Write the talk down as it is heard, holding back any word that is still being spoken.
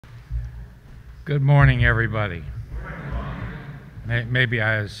Good morning, everybody. Maybe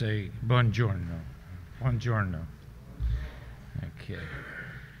I say buongiorno. Buongiorno. Okay.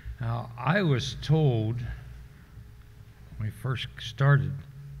 Now, I was told when we first started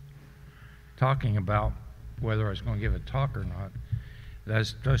talking about whether I was going to give a talk or not,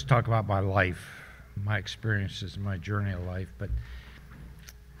 let's talk about my life, my experiences, my journey of life. But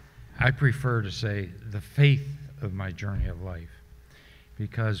I prefer to say the faith of my journey of life,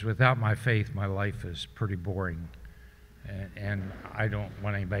 because without my faith, my life is pretty boring, and I don't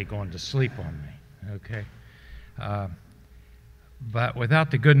want anybody going to sleep on me, okay? But without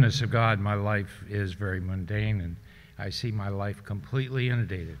the goodness of God, my life is very mundane, and I see my life completely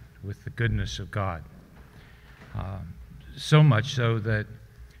inundated with the goodness of God. So much so that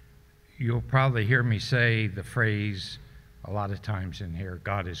you'll probably hear me say the phrase a lot of times in here,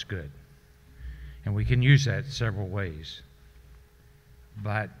 God is good. And we can use that several ways.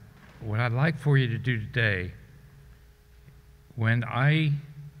 But what I'd like for you to do today, when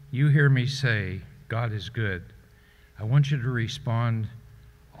you hear me say God is good, I want you to respond,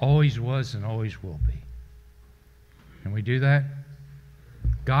 always was and always will be. Can we do that?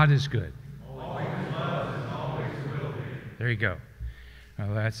 God is good. Always was and always will be. There you go.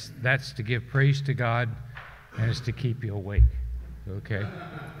 Now that's to give praise to God, and it's to keep you awake. Okay?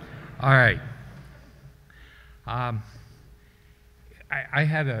 All right. I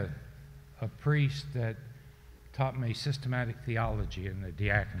had a priest that taught me systematic theology in the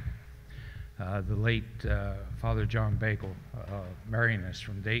Deacon, the late Father John Bagel, Marianist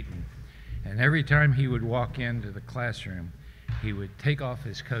from Dayton. And every time he would walk into the classroom, he would take off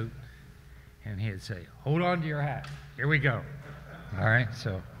his coat and he'd say, "Hold on to your hat. Here we go." All right,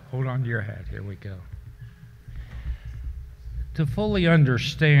 so hold on to your hat. Here we go. To fully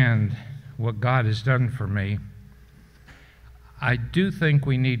understand what God has done for me, I do think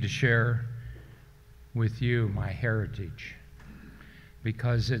we need to share with you my heritage,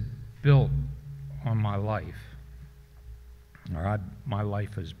 because it built on my life, or my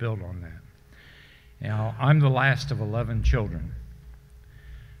life is built on that. Now, I'm the last of 11 children.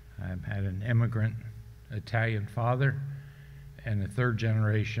 I've had an immigrant Italian father and a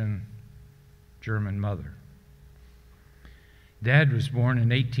third-generation German mother. Dad was born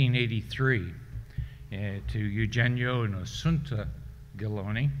in 1883 to Eugenio and Assunta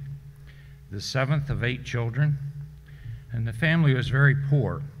Ghiloni, the seventh of 8 children, and the family was very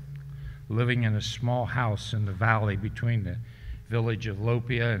poor, living in a small house in the valley between the village of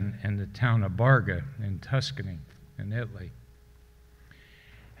Lopia and the town of Barga in Tuscany, in Italy.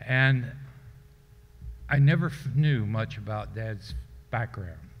 And I never knew much about Dad's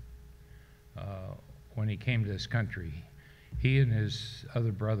background when he came to this country. He and his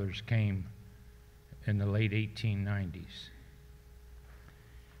other brothers came in the late 1890s.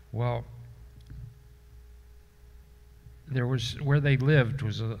 Well, where they lived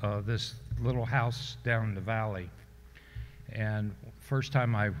was this little house down the valley. And first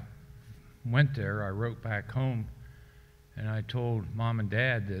time I went there, I wrote back home and I told Mom and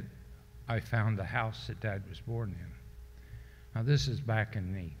Dad that I found the house that Dad was born in. Now this is back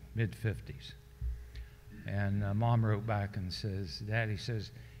in the mid-50s. And Mom wrote back and says, Daddy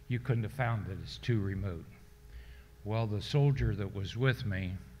says, "You couldn't have found it, it's too remote." Well, the soldier that was with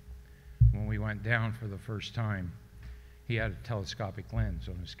me when we went down for the first time, he had a telescopic lens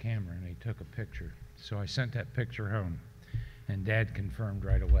on his camera and he took a picture. So I sent that picture home and Dad confirmed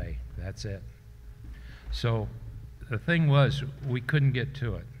right away, that's it. So the thing was, we couldn't get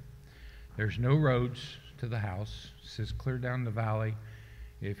to it. There's no roads to the house. It says clear down the valley.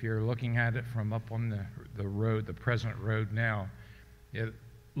 If you're looking at it from up on the road, the present road now, it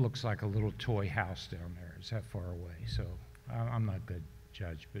looks like a little toy house down there. It's that far away. So I'm not a good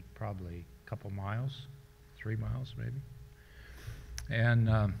judge, but probably a couple miles, 3 miles maybe.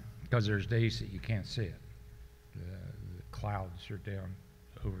 And because there's days that you can't see it. The clouds are down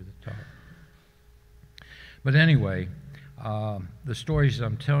over the top. But anyway, the stories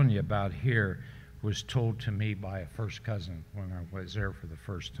I'm telling you about here was told to me by a first cousin when I was there for the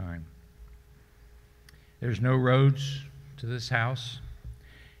first time. There's no roads to this house,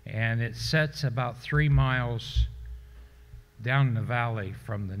 and it sets about 3 miles down in the valley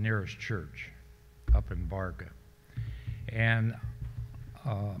from the nearest church up in Barga. And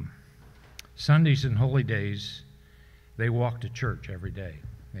Sundays and holy days, they walk to church every day.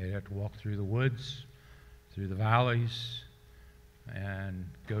 They'd have to walk through the woods, through the valleys, and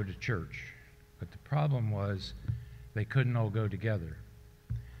go to church. But the problem was they couldn't all go together.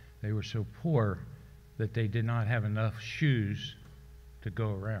 They were so poor that they did not have enough shoes to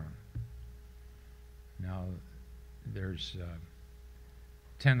go around. Now, there's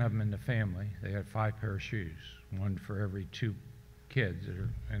 10 of them in the family. They had 5 pair of shoes, one for every 2 kids,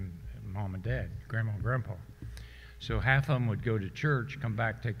 and mom and dad, grandma and grandpa. So half of them would go to church, come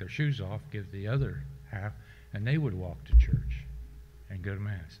back, take their shoes off, give the other half, and they would walk to church and go to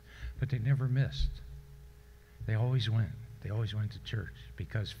Mass. But they never missed. They always went. They always went to church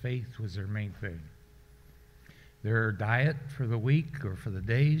because faith was their main thing. Their diet for the week or for the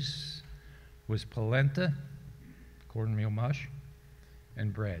days was polenta, cornmeal mush,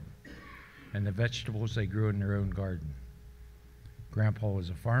 and bread, and the vegetables they grew in their own garden. Grandpa was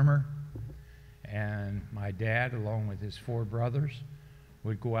a farmer, and my dad, along with his 4 brothers,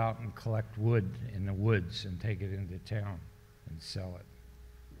 would go out and collect wood in the woods and take it into town and sell it.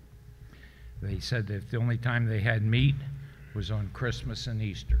 They said that the only time they had meat was on Christmas and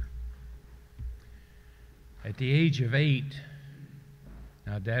Easter. At the age of 8,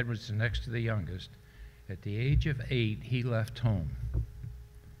 now Dad was the next to the youngest, at the age of 8, he left home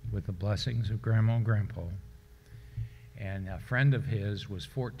with the blessings of Grandma and Grandpa. And a friend of his was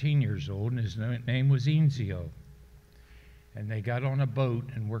 14 years old, and his name was Enzio. And they got on a boat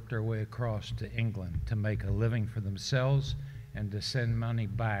and worked their way across to England to make a living for themselves and to send money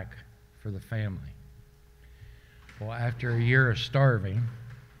back for the family. Well, after a year of starving,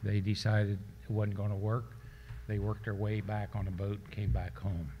 they decided it wasn't going to work. They worked their way back on a boat and came back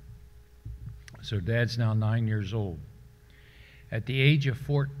home. So Dad's now 9 years old. At the age of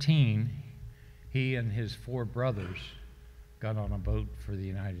 14, he and his 4 brothers got on a boat for the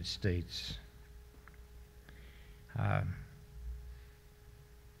United States.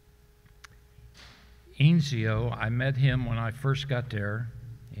 Enzio, I met him when I first got there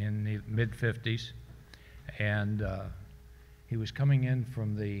in the mid-50s, and he was coming in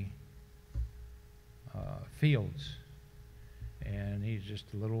from the fields, and he's just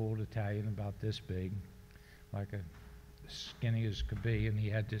a little old Italian about this big, like a skinny as could be, and he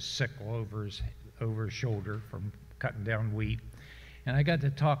had this sickle over his shoulder from cutting down wheat. And I got to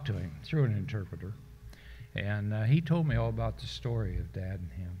talk to him through an interpreter, and he told me all about the story of Dad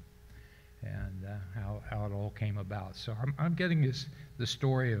and him, and how it all came about. So I'm getting the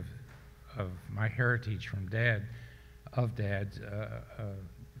story of my heritage from Dad,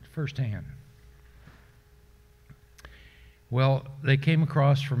 firsthand. Well, they came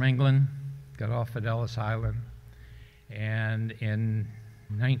across from England, got off at Ellis Island, and in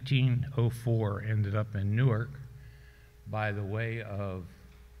 1904 ended up in Newark by the way of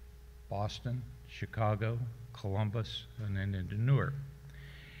Boston, Chicago, Columbus, and then into Newark.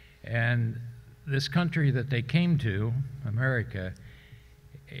 And this country that they came to, America,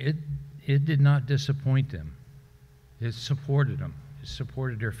 it did not disappoint them. It supported them. It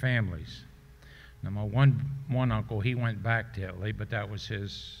supported their families. Now, my one uncle, he went back to Italy, but that was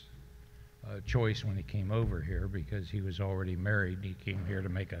his choice when he came over here because he was already married. He came here to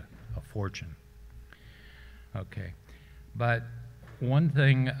make a fortune. Okay. But one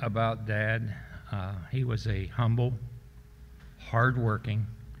thing about Dad, he was a humble, hard-working,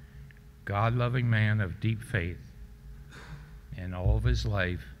 God-loving man of deep faith. And all of his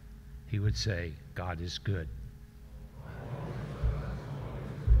life, he would say, God is good.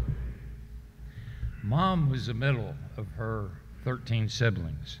 Mom was the middle of her 13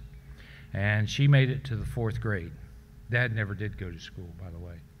 siblings, and she made it to the 4th grade. Dad never did go to school, by the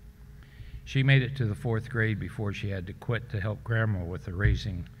way. She made it to the 4th grade before she had to quit to help Grandma with the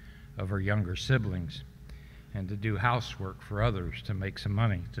raising of her younger siblings and to do housework for others to make some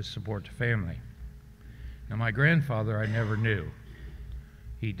money to support the family. Now, my grandfather I never knew.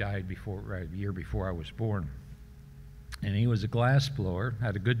 He died a year before I was born. And he was a glass blower,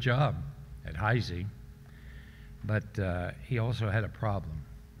 had a good job at Heisey, but he also had a problem.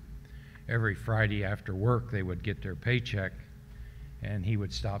 Every Friday after work, they would get their paycheck, and he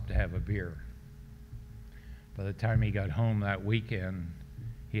would stop to have a beer. By the time he got home that weekend,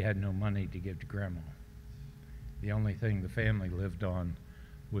 he had no money to give to Grandma. The only thing the family lived on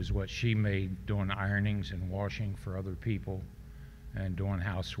was what she made doing ironings and washing for other people and doing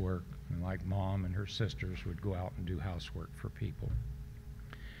housework. And like Mom and her sisters would go out and do housework for people.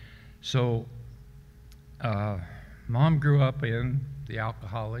 So Mom grew up in the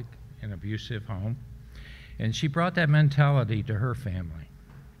alcoholic and abusive home, and she brought that mentality to her family.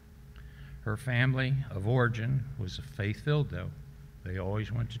 Her family of origin was faith-filled, though. They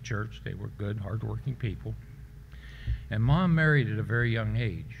always went to church. They were good, hardworking people. And Mom married at a very young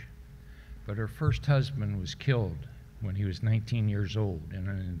age, but her first husband was killed when he was 19 years old in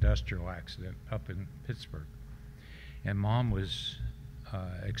an industrial accident up in Pittsburgh. And Mom was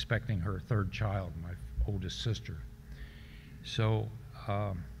expecting her 3rd child, my oldest sister. So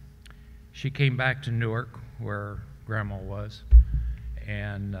she came back to Newark, where Grandma was,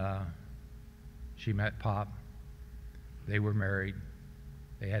 And she met Pop. They were married.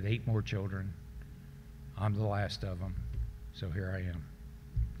 They had 8 more children. I'm the last of them, so here I am.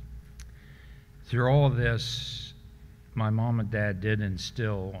 Through all of this, my mom and dad did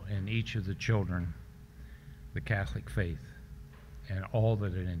instill in each of the children the Catholic faith and all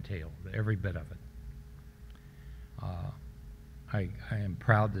that it entailed, every bit of it. I am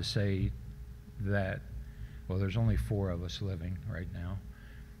proud to say that, well, there's only 4 of us living right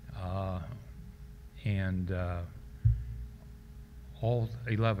now, and all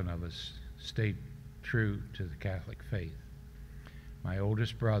 11 of us stayed true to the Catholic faith. My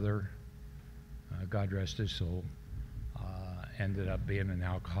oldest brother, God rest his soul, ended up being an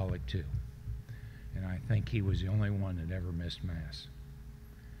alcoholic too. And I think he was the only one that ever missed Mass.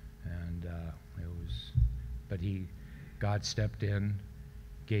 And God stepped in,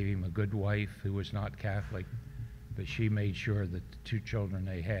 gave him a good wife who was not Catholic, but she made sure that the 2 children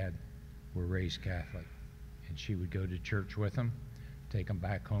they had were raised Catholic. And she would go to church with them, take them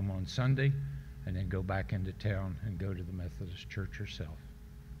back home on Sunday, and then go back into town and go to the Methodist church herself.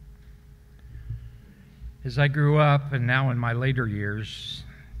 As I grew up, and now in my later years,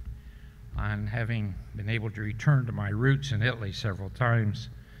 on having been able to return to my roots in Italy several times,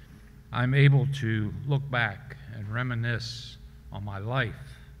 I'm able to look back and reminisce on my life.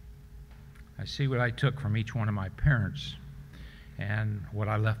 I see what I took from each one of my parents and what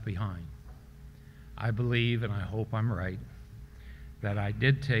I left behind. I believe, and I hope I'm right, that I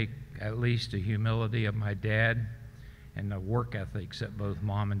did take at least the humility of my dad and the work ethics that both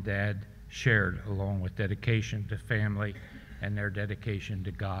mom and dad shared, along with dedication to family and their dedication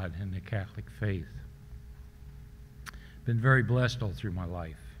to God and the Catholic faith. Been very blessed all through my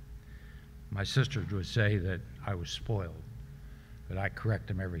life. My sisters would say that I was spoiled, but I correct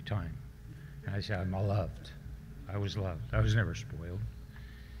them every time. And I say, I'm loved. I was loved. I was never spoiled.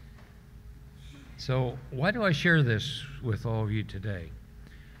 So why do I share this with all of you today?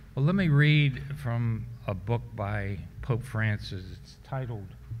 Well, let me read from a book by Pope Francis. It's titled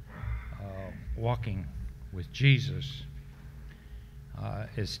Walking with Jesus.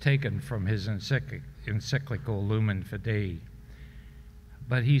 It's taken from his encyclical Lumen Fidei.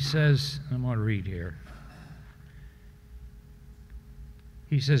 But he says, I'm going to read here.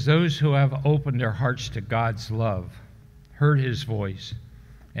 He says, those who have opened their hearts to God's love, heard his voice,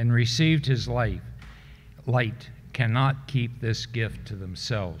 and received his light cannot keep this gift to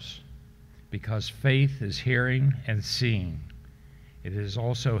themselves, because faith is hearing and seeing. It is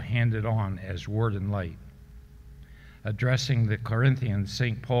also handed on as word and light. Addressing the Corinthians,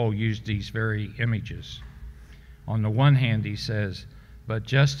 St. Paul used these very images. On the one hand, he says, but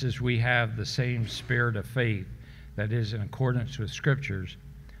just as we have the same spirit of faith that is in accordance with Scriptures,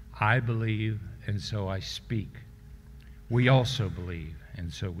 I believe and so I speak. We also believe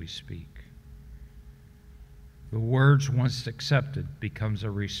and so we speak. The words once accepted becomes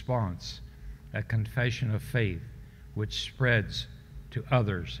a response, a confession of faith, which spreads to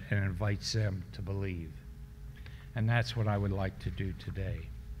others and invites them to believe. And that's what I would like to do today.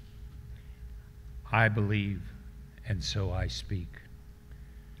 I believe and so I speak.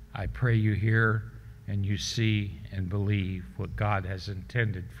 I pray you hear and you see and believe what God has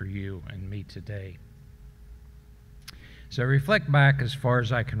intended for you and me today. So I reflect back as far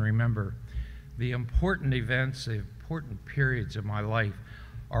as I can remember. The important events, the important periods of my life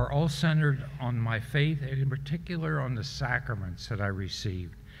are all centered on my faith, and in particular on the sacraments that I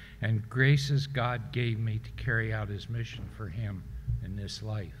received and graces God gave me to carry out his mission for him in this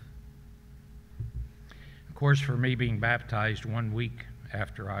life. Of course, for me, being baptized 1 week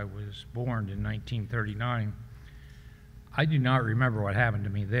after I was born in 1939, I do not remember what happened to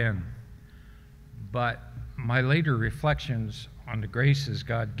me then, but my later reflections on the graces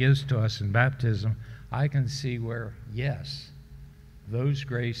God gives to us in baptism, I can see where, yes, those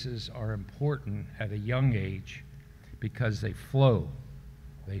graces are important at a young age because they flow.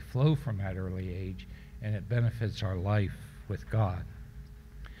 They flow from that early age, and it benefits our life with God.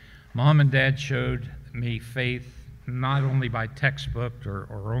 Mom and Dad showed me faith not only by textbook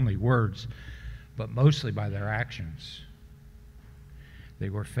or only words, but mostly by their actions. They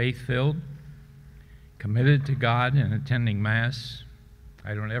were faith-filled, committed to God and attending Mass.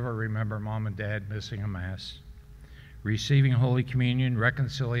 I don't ever remember Mom and Dad missing a Mass. Receiving Holy Communion,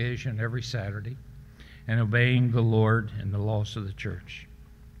 reconciliation every Saturday, and obeying the Lord and the laws of the church.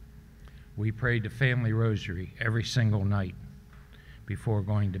 We prayed the family rosary every single night before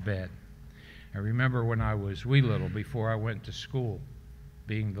going to bed. I remember when I was wee little, before I went to school,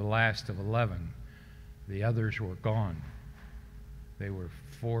 being the last of 11, the others were gone. They were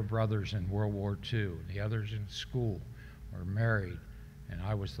 4 brothers in World War II. The others in school were married and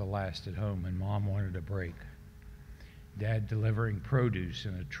I was the last at home, and Mom wanted a break. Dad delivering produce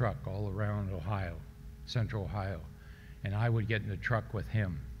in a truck all around Ohio, central Ohio, and I would get in the truck with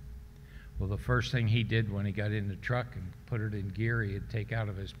him. Well, the first thing he did when he got in the truck and put it in gear, he'd take out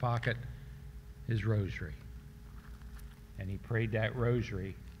of his pocket his rosary. And he prayed that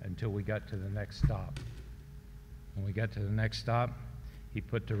rosary until we got to the next stop. When we got to the next stop, he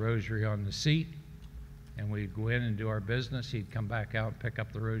put the rosary on the seat, and we'd go in and do our business. He'd come back out, pick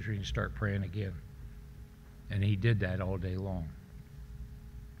up the rosary, and start praying again. And he did that all day long.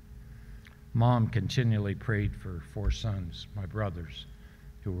 Mom continually prayed for 4 sons, my brothers,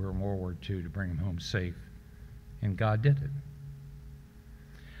 who were in World War II, to bring them home safe. And God did it.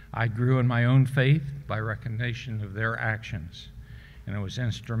 I grew in my own faith by recognition of their actions, and it was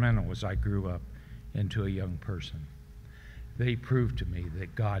instrumental as I grew up into a young person. They proved to me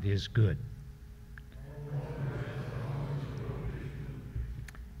that God is good.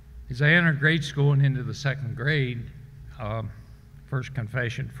 As I entered grade school and into the 2nd grade, First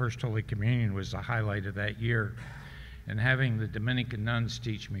Confession, First Holy Communion was the highlight of that year. And having the Dominican nuns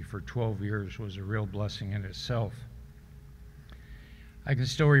teach me for 12 years was a real blessing in itself. I can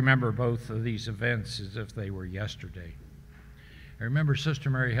still remember both of these events as if they were yesterday. I remember Sister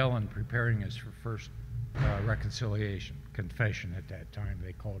Mary Helen preparing us for first reconciliation, confession at that time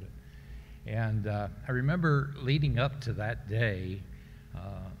they called it. And I remember leading up to that day,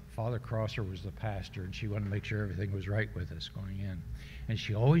 Father Crosser was the pastor, and she wanted to make sure everything was right with us going in. And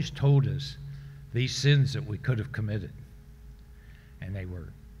she always told us these sins that we could have committed. And they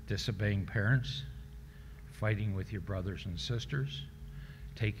were disobeying parents, fighting with your brothers and sisters,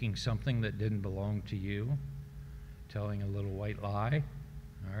 taking something that didn't belong to you, telling a little white lie,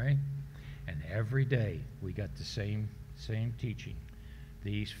 all right? And every day we got the same teaching,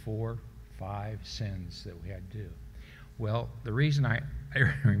 these 4, 5 sins that we had to do. Well, the reason I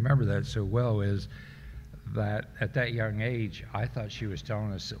remember that so well is that at that young age, I thought she was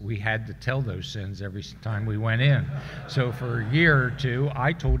telling us that we had to tell those sins every time we went in. So for a year or 2,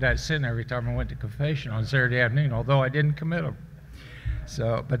 I told that sin every time I went to confession on Saturday afternoon, although I didn't commit them.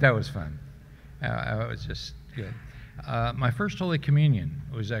 So, but that was fun. It was just good. My first Holy Communion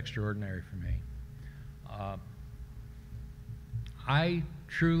was extraordinary for me. I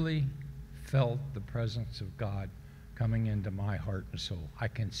truly felt the presence of God coming into my heart and soul. I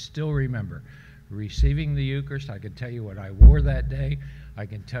can still remember receiving the Eucharist. I can tell you what I wore that day. I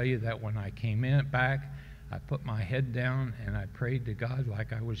can tell you that when I came in back, I put my head down and I prayed to God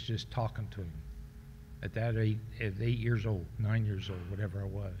like I was just talking to him. At 8 years old, 9 years old, whatever I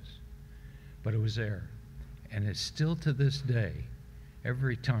was. But it was there. And it's still to this day,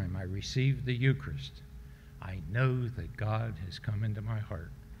 every time I receive the Eucharist, I know that God has come into my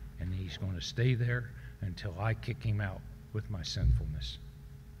heart, and he's going to stay there until I kick him out with my sinfulness.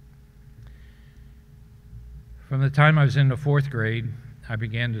 From the time I was in the 4th grade, I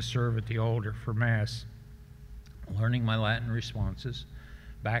began to serve at the altar for Mass, learning my Latin responses.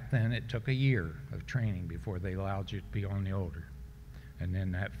 Back then, it took a year of training before they allowed you to be on the altar. And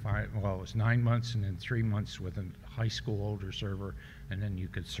then it was 9 months and then 3 months with a high school altar server, and then you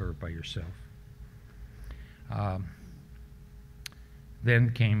could serve by yourself.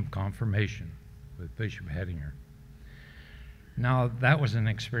 Then came confirmation with Bishop Hettinger. Now, that was an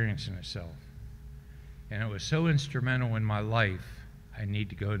experience in itself. And it was so instrumental in my life, I need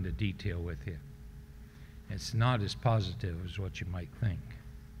to go into detail with you. It's not as positive as what you might think.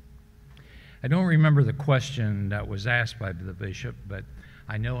 I don't remember the question that was asked by the bishop, but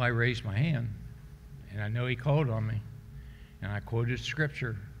I know I raised my hand, and I know he called on me, and I quoted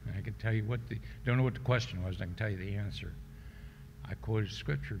scripture, and I can tell you don't know what the question was, I can tell you the answer. I quoted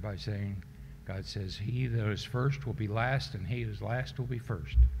scripture by saying, God says, he that is first will be last, and he that is last will be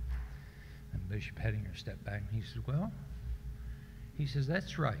first. And Bishop Hettinger stepped back, and he said, well, he says,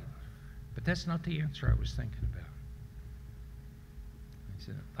 that's right, but that's not the answer I was thinking about.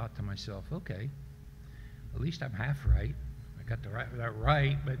 I thought to myself, okay, at least I'm half right. I got that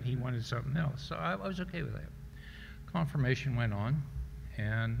right, but he wanted something else. So I was okay with that. Confirmation went on,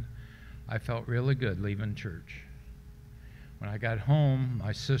 and I felt really good leaving church. When I got home,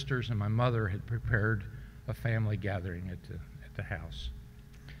 my sisters and my mother had prepared a family gathering at the house.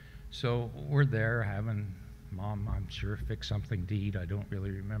 So we're there having, Mom, I'm sure, fix something to eat. I don't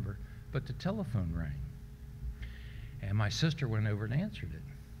really remember. But the telephone rang. And my sister went over and answered it.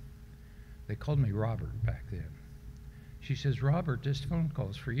 They called me Robert back then. She says, Robert, this phone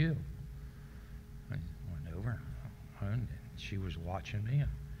call's for you. I went over, and she was watching me.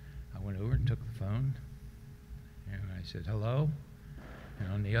 I went over and took the phone, and I said, hello?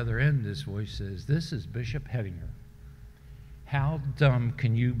 And on the other end, this voice says, this is Bishop Hettinger. How dumb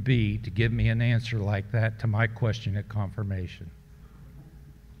can you be to give me an answer like that to my question at confirmation?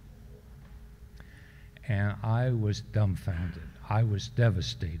 And I was dumbfounded. I was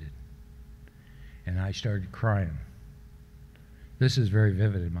devastated. And I started crying. This is very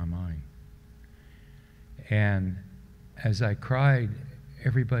vivid in my mind. And as I cried,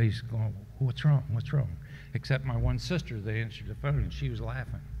 everybody's going, what's wrong? What's wrong? Except my one sister, they answered the phone, and she was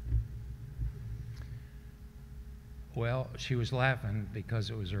laughing. Well, she was laughing because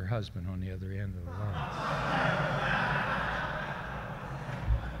it was her husband on the other end of the line.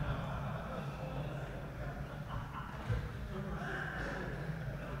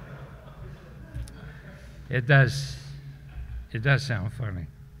 It does sound funny.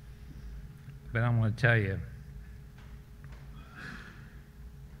 But I'm going to tell you,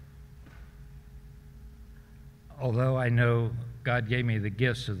 although I know God gave me the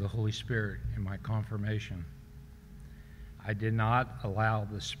gifts of the Holy Spirit in my confirmation, I did not allow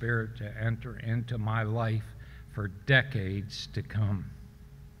the Spirit to enter into my life for decades to come.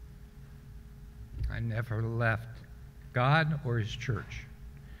 I never left God or His church.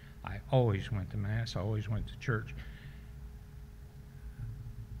 I always went to Mass, I always went to church.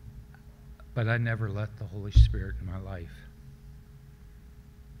 But I never let the Holy Spirit in my life.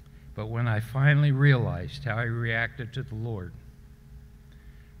 But when I finally realized how I reacted to the Lord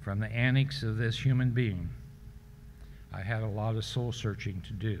from the annex of this human being, I had a lot of soul searching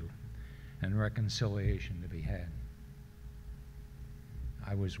to do and reconciliation to be had.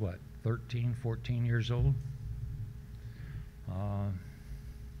 I was 13, 14 years old?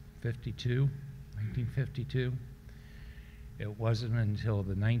 1952. It wasn't until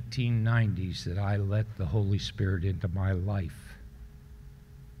the 1990s that I let the Holy Spirit into my life.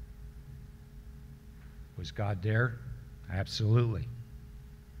 Was God there? Absolutely.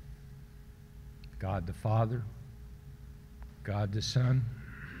 God the Father, God the Son,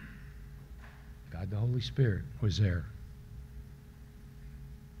 God the Holy Spirit was there.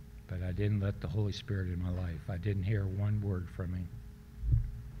 But I didn't let the Holy Spirit in my life. I didn't hear one word from Him.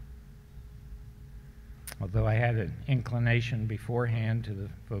 Although I had an inclination beforehand to the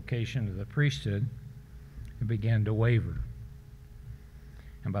vocation of the priesthood, it began to waver.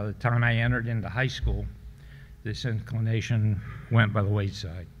 And by the time I entered into high school, this inclination went by the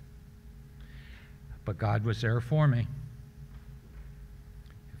wayside. But God was there for me.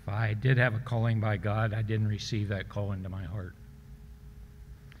 If I did have a calling by God, I didn't receive that call into my heart.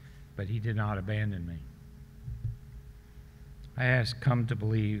 But He did not abandon me. I have come to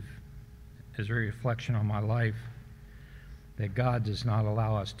believe, as a reflection on my life, that God does not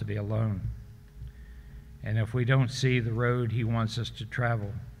allow us to be alone. And if we don't see the road He wants us to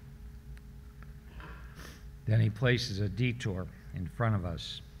travel, then He places a detour in front of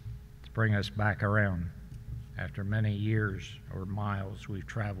us to bring us back around after many years or miles we've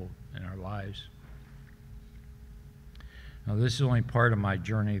traveled in our lives. Now, this is only part of my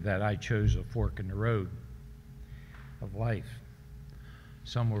journey that I chose a fork in the road of life.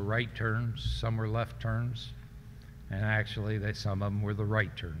 Some were right turns, some were left turns, and actually some of them were the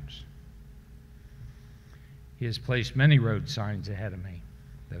right turns. He has placed many road signs ahead of me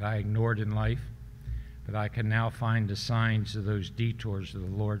that I ignored in life, but I can now find the signs of those detours of the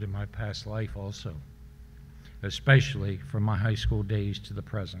Lord in my past life also, especially from my high school days to the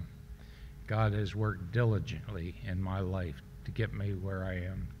present. God has worked diligently in my life to get me where I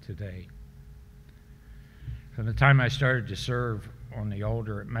am today. From the time I started to serve on the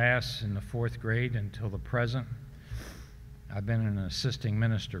altar at Mass in the 4th grade until the present, I've been an assisting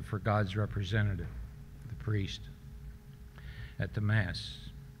minister for God's representative, the priest, at the Mass.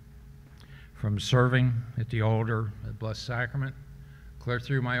 From serving at the altar at Blessed Sacrament, clear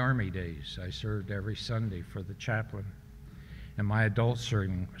through my Army days, I served every Sunday for the chaplain, and my adult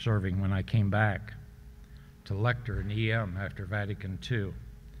serving when I came back, to lector in EM after Vatican II,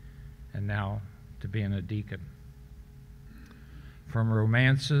 and now to being a deacon. From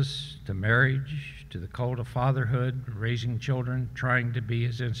romances to marriage to the call to fatherhood, raising children, trying to be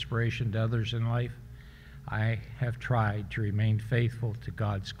His inspiration to others in life, I have tried to remain faithful to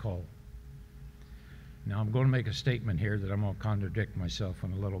God's call. Now, I'm going to make a statement here that I'm going to contradict myself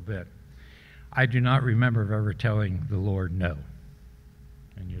in a little bit. I do not remember ever telling the Lord no,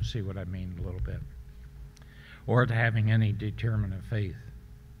 and you'll see what I mean in a little bit, or to having any determinate faith.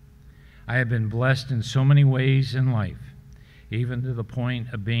 I have been blessed in so many ways in life, even to the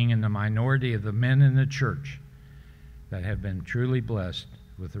point of being in the minority of the men in the church that have been truly blessed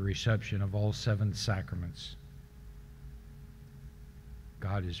with the reception of all 7 sacraments.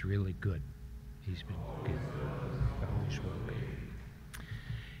 God is really good. He's been good. Always will be.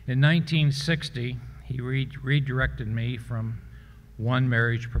 In 1960, he redirected me from one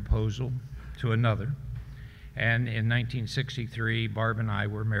marriage proposal to another. And in 1963, Barb and I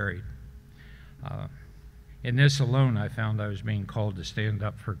were married. In this alone, I found I was being called to stand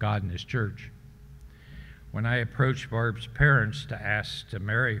up for God and His church. When I approached Barb's parents to ask to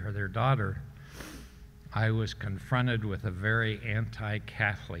marry her, their daughter, I was confronted with a very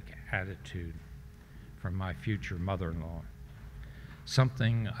anti-Catholic attitude from my future mother-in-law,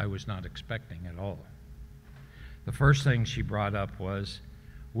 something I was not expecting at all. The first thing she brought up was,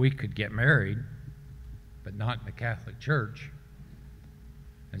 we could get married, but not in the Catholic Church.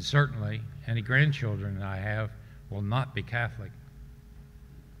 And certainly, any grandchildren that I have will not be Catholic.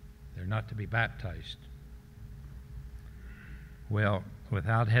 They're not to be baptized. Well,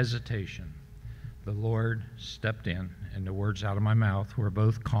 without hesitation, the Lord stepped in, and the words out of my mouth were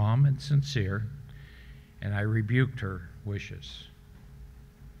both calm and sincere, and I rebuked her wishes.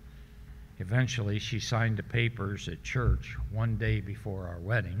 Eventually, she signed the papers at church one day before our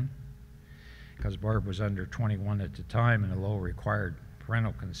wedding, because Barb was under 21 at the time, and the law required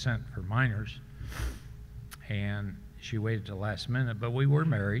parental consent for minors. And she waited till the last minute, but we were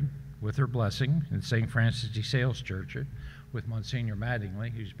married with her blessing in St. Francis de Sales Church with Monsignor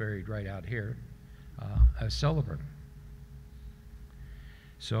Mattingly, who's buried right out here, as celebrant.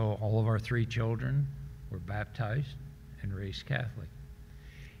 So all of our 3 children were baptized and raised Catholic.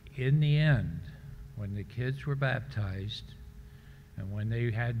 In the end, when the kids were baptized and when they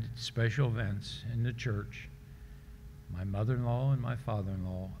had special events in the church, my mother-in-law and my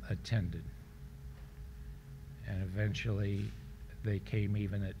father-in-law attended. And eventually, they came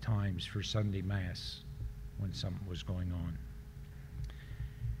even at times for Sunday Mass when something was going on.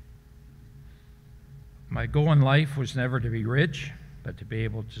 My goal in life was never to be rich, but to be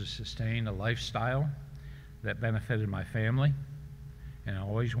able to sustain a lifestyle that benefited my family. And I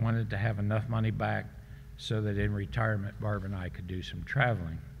always wanted to have enough money back so that in retirement, Barb and I could do some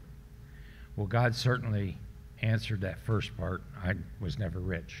traveling. Well, God certainly answered that first part. I was never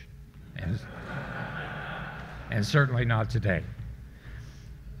rich, and certainly not today.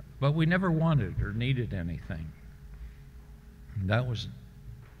 But we never wanted or needed anything. That was,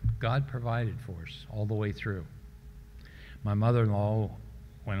 God provided for us all the way through. My mother-in-law,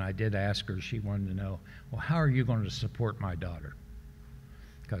 when I did ask her, she wanted to know, well, how are you going to support my daughter?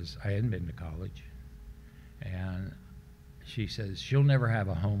 Because I hadn't been to college. And she says, she'll never have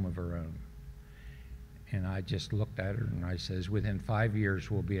a home of her own. And I just looked at her and I says, within 5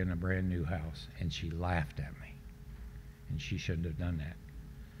 years, we'll be in a brand new house. And she laughed at me. And she shouldn't have done that.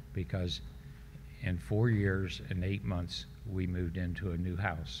 Because in 4 years and 8 months, we moved into a new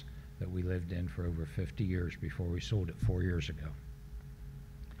house that we lived in for over 50 years before we sold it 4 years ago.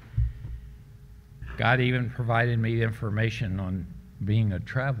 God even provided me information on being a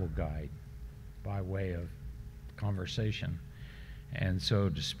travel guide by way of conversation, and so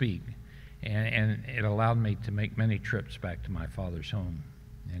to speak. And it allowed me to make many trips back to my father's home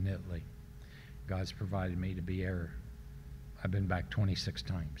in Italy. God's provided me to be there. I've been back 26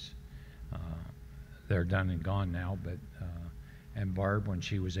 times. They're done and gone now, but and Barb, when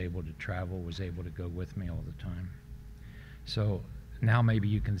she was able to travel, was able to go with me all the time. So now maybe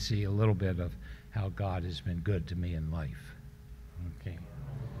you can see a little bit of how God has been good to me in life. Okay.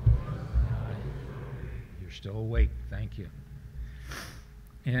 You're still awake. Thank you.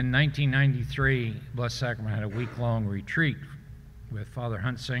 In 1993, Blessed Sacrament had a week-long retreat with Father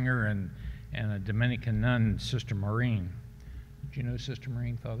Huntsinger and a Dominican nun, Sister Maureen. Do you know Sister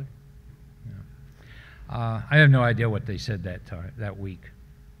Maureen, Father? No. I have no idea what they said that week.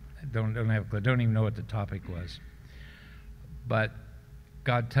 I don't even know what the topic was. But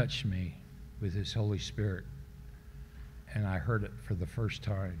God touched me with His Holy Spirit, and I heard it for the first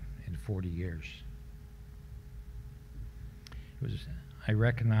time in 40 years. I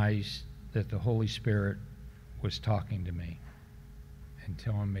recognized that the Holy Spirit was talking to me and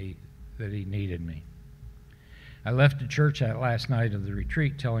telling me that He needed me. I left the church that last night of the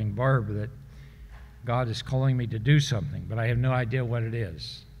retreat telling Barb that God is calling me to do something, but I have no idea what it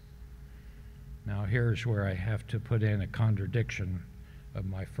is. Now here's where I have to put in a contradiction of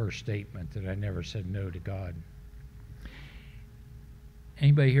my first statement that I never said no to God.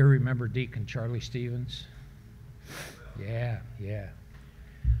 Anybody here remember Deacon Charlie Stevens? Yeah.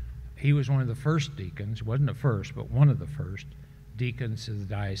 He was one of the first deacons, wasn't the first, but one of the first deacons of the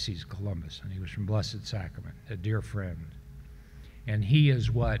Diocese of Columbus, and he was from Blessed Sacrament, a dear friend. And he is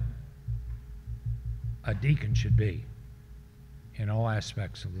what a deacon should be in all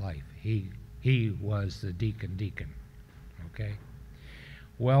aspects of life. He was the deacon, okay?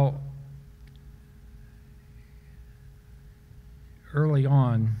 Well, early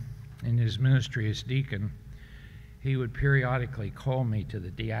on, in his ministry as deacon, he would periodically call me to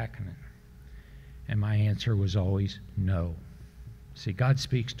the diaconate. And my answer was always no. See, God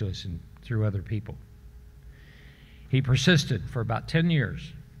speaks to us through other people. He persisted for about 10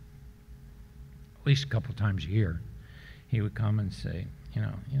 years, at least a couple times a year. He would come and say,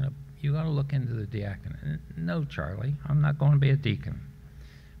 you got to look into the diaconate. No, Charlie, I'm not going to be a deacon.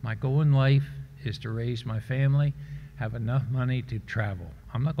 My goal in life is to raise my family, have enough money to travel.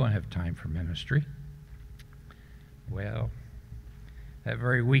 I'm not going to have time for ministry. Well, that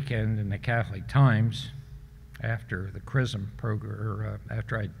very weekend in the Catholic Times, after the Chrism program,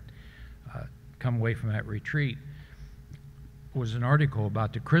 after I'd come away from that retreat, was an article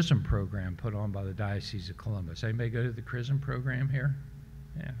about the Chrism program put on by the Diocese of Columbus. Anybody go to the Chrism program here?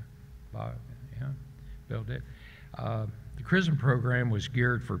 Yeah, Bob, yeah, Bill did. The Chrism program was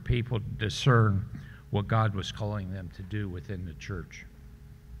geared for people to discern what God was calling them to do within the church.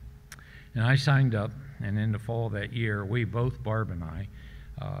 And I signed up, and in the fall of that year, we both, Barb and I,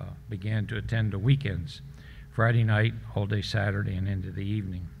 began to attend the weekends, Friday night, all day Saturday, and into the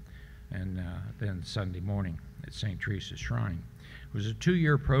evening, and then Sunday morning at St. Teresa's Shrine. It was a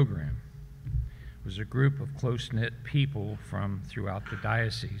 2-year program. It was a group of close-knit people from throughout the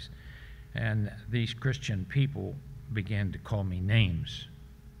diocese, and these Christian people began to call me names,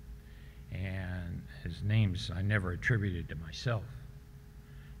 and as names I never attributed to myself.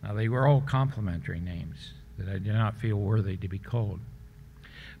 Now, they were all complimentary names that I did not feel worthy to be called.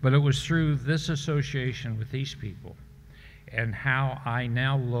 But it was through this association with these people and how I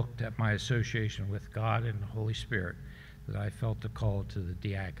now looked at my association with God and the Holy Spirit that I felt the call to the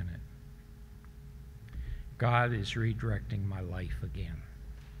diaconate. God is redirecting my life again.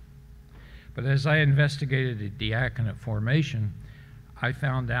 But as I investigated the diaconate formation, I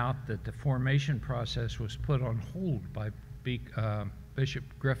found out that the formation process was put on hold by Bishop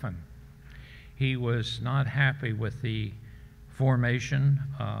Griffin. He was not happy with the formation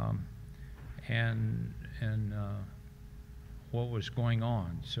and what was going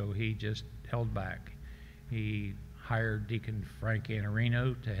on, so he just held back. He hired Deacon Frank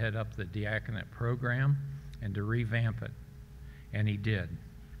Anarino to head up the diaconate program and to revamp it, and he did.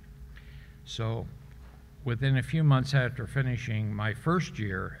 So within a few months after finishing my first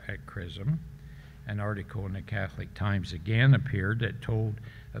year at Chrism, an article in the Catholic Times again appeared that told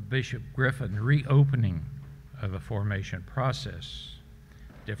of Bishop Griffin reopening of the formation process.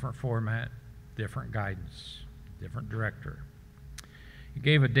 Different format, different guidance, different director. He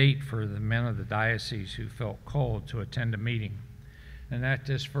gave a date for the men of the diocese who felt called to attend a meeting. And at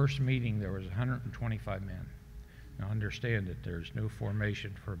this first meeting, there was 125 men. Now understand that there's no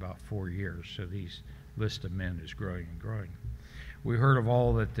formation for about 4 years, so these list of men is growing and growing. We heard of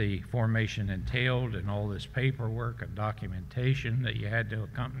all that the formation entailed and all this paperwork and documentation that you had to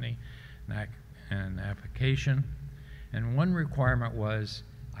accompany an application. And one requirement was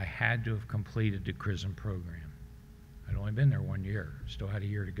I had to have completed the Chrism program. I'd only been there 1 year, still had a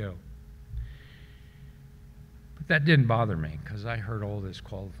year to go. But that didn't bother me because I heard all this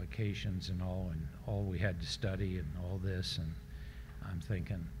qualifications and all we had to study and all this, and I'm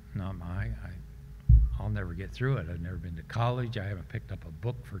thinking, I'll never get through it. I've never been to college. I haven't picked up a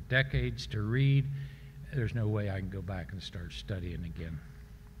book for decades to read. There's no way I can go back and start studying again.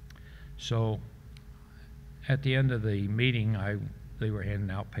 So at the end of the meeting, they were handing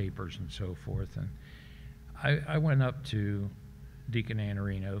out papers and so forth, and I went up to Deacon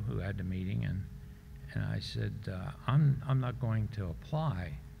Anarino, who had the meeting, and I said, I'm not going to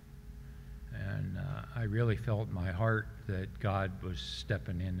apply. And I really felt in my heart that God was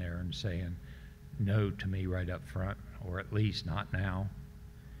stepping in there and saying no to me right up front, or at least not now.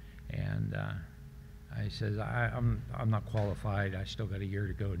 And I said, I'm not qualified. I still got a year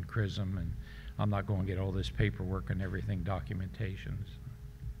to go in Chrism, and I'm not going to get all this paperwork and everything, documentations.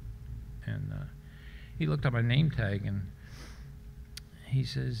 And he looked at my name tag and he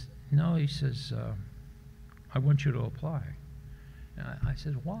says, no, he says, I want you to apply. And I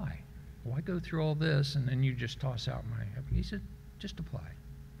said, why? Why go through all this and then you just toss out my... He said, just apply.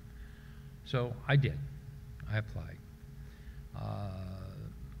 So I did. I applied.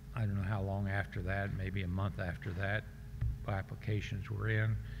 I don't know how long after that, maybe a month after that, applications were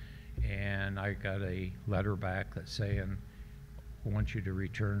in, and I got a letter back that's saying, we want you to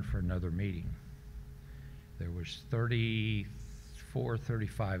return for another meeting. There was 34,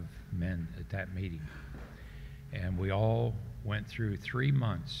 35 men at that meeting, and we all went through 3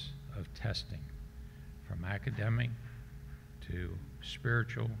 months of testing, from academic to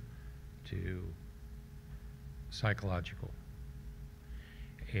spiritual to psychological,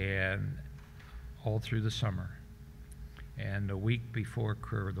 and all through the summer. And the week before,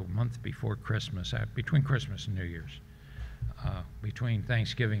 or the month before Christmas, between Christmas and New Year's, between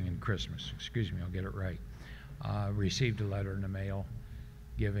Thanksgiving and Christmas, excuse me, I'll get it right, received a letter in the mail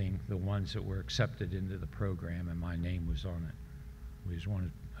giving the ones that were accepted into the program, and my name was on it.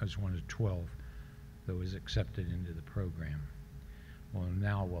 I was one of 12 that was accepted into the program. Well,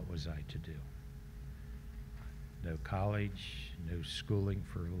 now what was I to do? No college, no schooling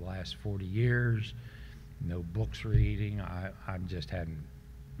for the last 40 years, no books reading. I just hadn't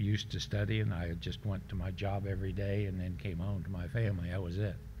used to studying. I just went to my job every day and then came home to my family. That was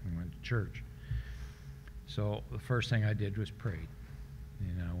it. I went to church. So the first thing I did was prayed.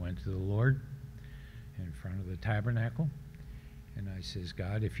 And I went to the Lord in front of the tabernacle, and I says,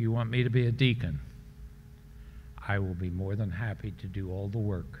 God, if you want me to be a deacon, I will be more than happy to do all the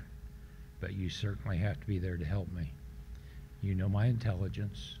work, but you certainly have to be there to help me. You know my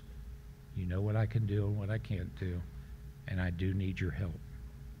intelligence. You know what I can do and what I can't do, and I do need your help.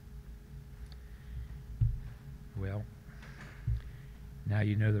 Well, now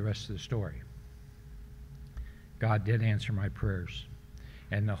you know the rest of the story. God did answer my prayers,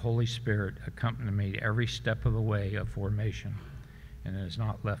 and the Holy Spirit accompanied me every step of the way of formation, and has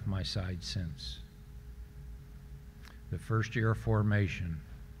not left my side since. The first year of formation,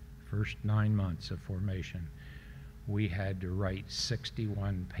 first 9 months of formation, we had to write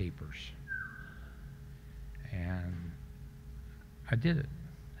 61 papers. And I did it,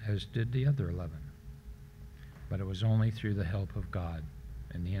 as did the other 11. But it was only through the help of God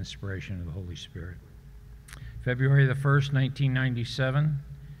and the inspiration of the Holy Spirit. February the 1st, 1997,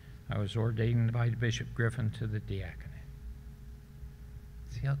 I was ordained by Bishop Griffin to the diaconate.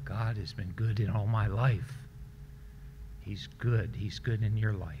 See how God has been good in all my life. He's good. He's good in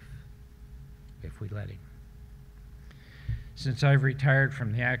your life, if we let him. Since I've retired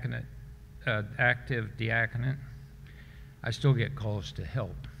from the active diaconate, I still get calls to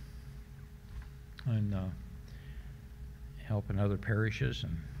help. And help in other parishes,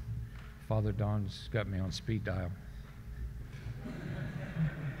 and Father Don's got me on speed dial.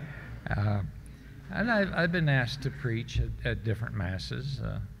 And I've been asked to preach at different masses.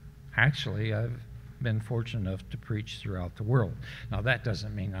 Actually, I've been fortunate enough to preach throughout the world. Now, that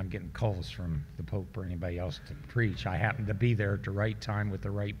doesn't mean I'm getting calls from the Pope or anybody else to preach. I happen to be there at the right time with the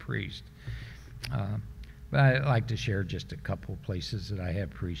right priest. But I'd like to share just a couple of places that I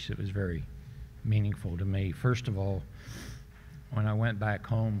have preached that was very meaningful to me. First of all, when I went back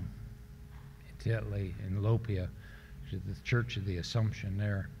home to Italy, in Lopia, to the Church of the Assumption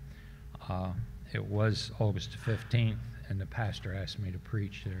there, it was August 15th, and the pastor asked me to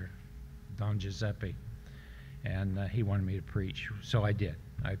preach there, Don Giuseppe, and he wanted me to preach, so I did.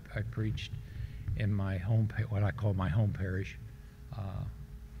 I preached in my home, what I call my home parish,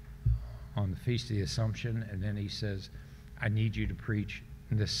 on the Feast of the Assumption, and then he says, I need you to preach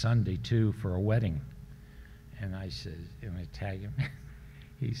this Sunday too for a wedding. And I said, in Italian,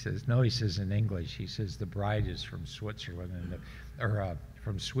 he says, no, he says in English, he says the bride is from Switzerland, or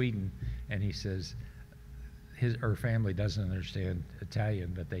from Sweden, and he says her family doesn't understand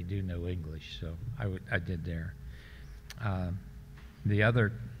Italian, but they do know English, so I did there. The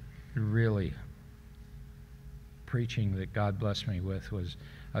other really preaching that God blessed me with was,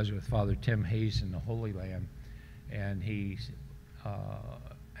 I was with Father Tim Hayes in the Holy Land, and he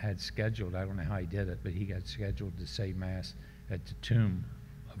had scheduled, I don't know how he did it, but he got scheduled to say Mass at the tomb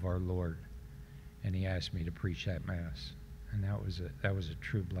of our Lord, and he asked me to preach that Mass, and that was a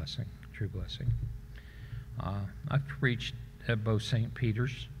true blessing, I've preached at both St.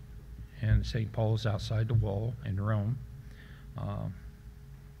 Peter's and St. Paul's outside the wall in Rome.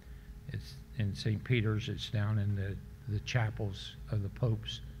 It's in St. Peter's, it's down in the chapels of the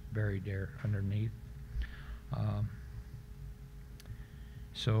popes buried there underneath.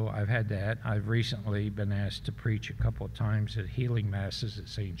 So I've had that. I've recently been asked to preach a couple of times at healing masses at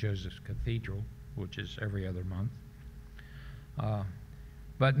St. Joseph's Cathedral, which is every other month.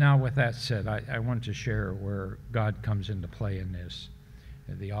 But now with that said, I want to share where God comes into play in this,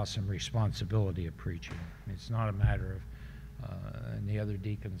 the awesome responsibility of preaching. It's not a matter of, and the other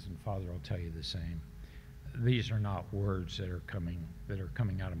deacons and Father will tell you the same. These are not words that are coming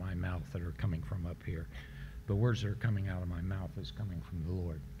out of my mouth, that are coming from up here. The words that are coming out of my mouth is coming from the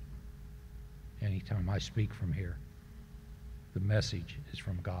Lord. Anytime I speak from here, the message is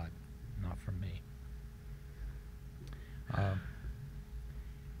from God, not from me.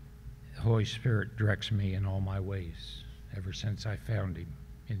 The Holy Spirit directs me in all my ways ever since I found him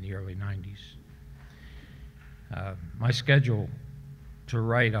in the early 90s. My schedule to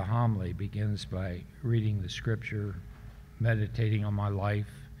write a homily begins by reading the scripture, meditating on my life,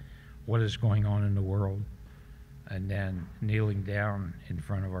 what is going on in the world, and then kneeling down in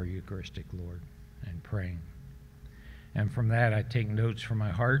front of our Eucharistic Lord and praying. And from that, I take notes from my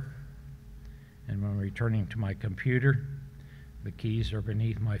heart, and when returning to my computer, the keys are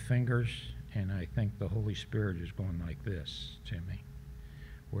beneath my fingers, and I think the Holy Spirit is going like this to me.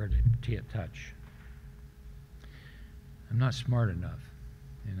 Where to touch? I'm not smart enough,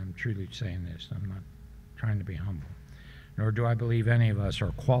 and I'm truly saying this. I'm not trying to be humble. Nor do I believe any of us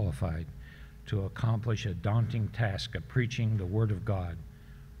are qualified to accomplish a daunting task of preaching the Word of God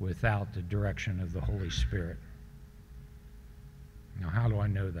without the direction of the Holy Spirit. Now, how do I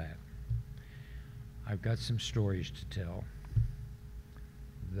know that? I've got some stories to tell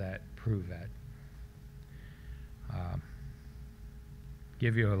that prove that.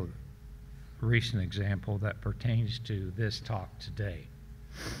 Give you a recent example that pertains to this talk today,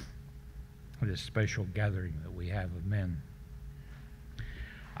 this special gathering that we have of men.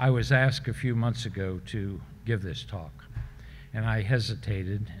 I was asked a few months ago to give this talk, and I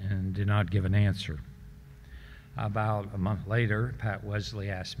hesitated and did not give an answer. About a month later, Pat Wesley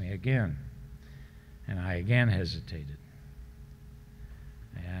asked me again, and I again hesitated.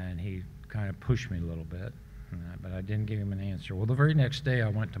 And he kind of pushed me a little bit, but I didn't give him an answer. Well, the very next day I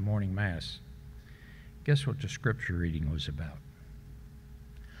went to morning mass. Guess what the scripture reading was about?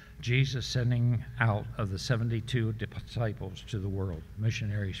 Jesus sending out of the 72 disciples to the world,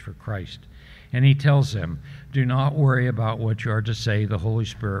 missionaries for Christ. And he tells them, do not worry about what you are to say. The Holy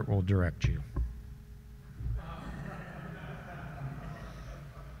Spirit will direct you.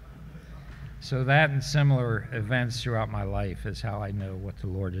 So that and similar events throughout my life is how I know what the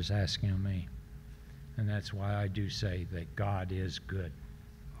Lord is asking of me. And that's why I do say that God is good.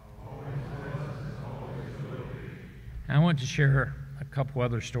 And I want to share a couple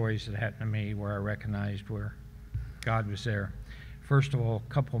other stories that happened to me where I recognized where God was there. First of all,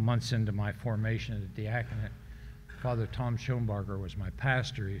 a couple months into my formation of the diaconate, Father Tom Schoenbarger was my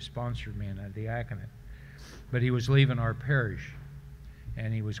pastor. He sponsored me in a diaconate. But he was leaving our parish,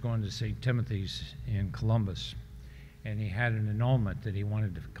 and he was going to St. Timothy's in Columbus. And he had an annulment that he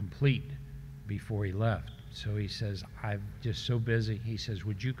wanted to complete before he left. So he says, I'm just so busy. He says,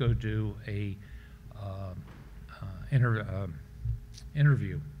 would you go do a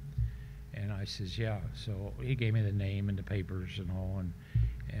interview? And I says, yeah. So he gave me the name and the papers and all,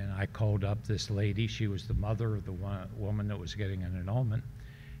 and I called up this lady. She was the mother of the woman that was getting an annulment.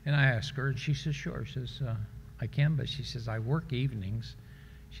 And I asked her, and she says, sure. She says, I can, but she says, I work evenings.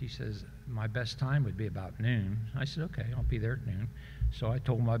 She says, my best time would be about noon. I said, okay, I'll be there at noon. So I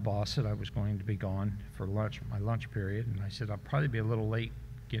told my boss that I was going to be gone for lunch, my lunch period, and I said, I'll probably be a little late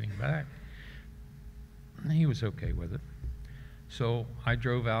getting back. And he was okay with it. So I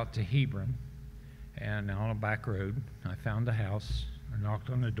drove out to Hebron, and on a back road, I found a house. I knocked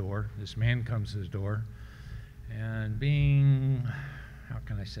on the door. This man comes to the door, and being, how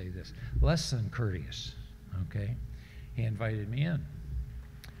can I say this, less than courteous, okay, he invited me in.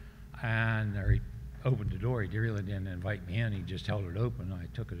 And or he opened the door. He really didn't invite me in. He just held it open.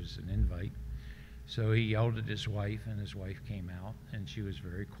 I took it as an invite. So he yelled at his wife, and his wife came out, and she was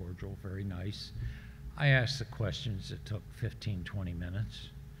very cordial, very nice. I asked the questions that took 15, 20 minutes,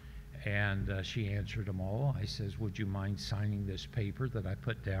 and she answered them all. I says, would you mind signing this paper that I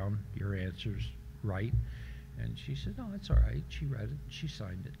put down your answers right? And she said, no, it's all right. She read it. She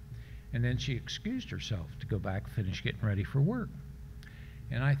signed it. And then she excused herself to go back, finish getting ready for work.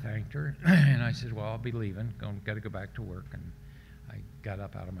 And I thanked her, and I said, well, I'll be leaving. Got to go back to work. And I got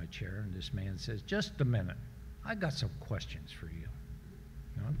up out of my chair, and this man says, just a minute. I got some questions for you.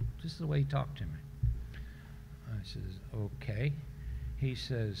 You know, just the way he talked to me. I says, okay. He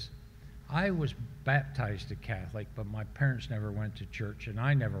says, I was baptized a Catholic, but my parents never went to church, and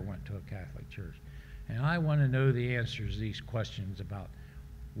I never went to a Catholic church. And I want to know the answers to these questions about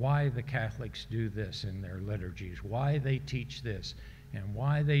why the Catholics do this in their liturgies, why they teach this, and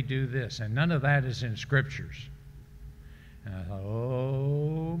why they do this. And none of that is in scriptures. And I thought,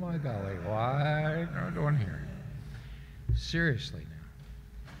 oh my golly, why are we doing here? Seriously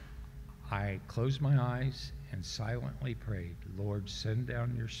now. I closed my eyes and silently prayed, Lord, send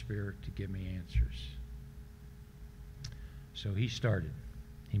down your Spirit to give me answers. So he started.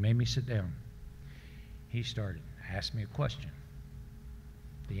 He made me sit down. He started, asked me a question.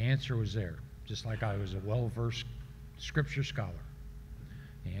 The answer was there, just like I was a well-versed scripture scholar.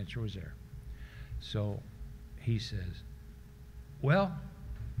 The answer was there. So he says, well,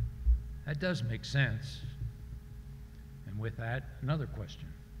 that does make sense. And with that, another question.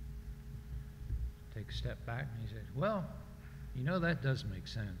 Take a step back, and he said, well, you know, that does make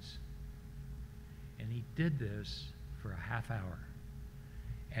sense. And he did this for a half hour.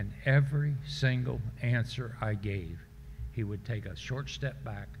 And every single answer I gave, he would take a short step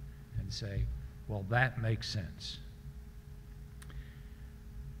back and say, well, that makes sense.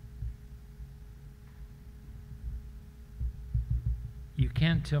 You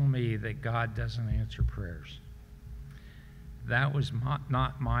can't tell me that God doesn't answer prayers. That was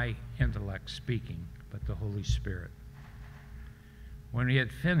not my intellect speaking, but the Holy Spirit. When he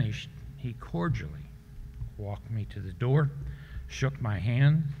had finished, he cordially walked me to the door, shook my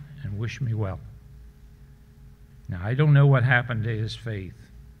hand, and wished me well. Now, I don't know what happened to his faith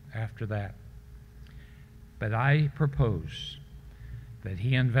after that, but I propose that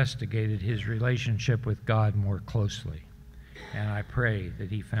he investigated his relationship with God more closely, and I pray that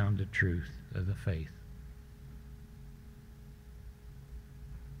he found the truth of the faith.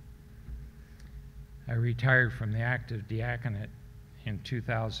 I retired from the active diaconate in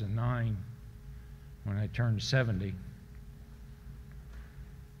 2009 when I turned 70.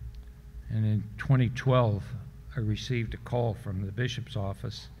 And in 2012, I received a call from the bishop's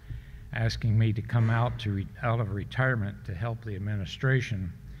office asking me to come out of retirement to help the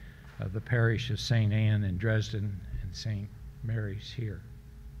administration of the parish of St. Anne in Dresden and St. Mary's here.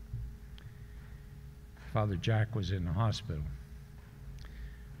 Father Jack was in the hospital.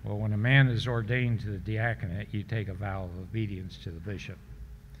 Well, when a man is ordained to the diaconate, you take a vow of obedience to the bishop.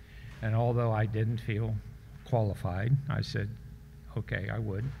 And although I didn't feel qualified, I said, okay, I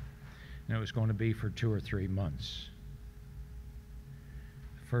would. And it was going to be for 2 or 3 months.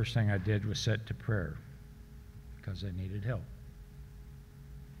 The first thing I did was set to prayer because I needed help.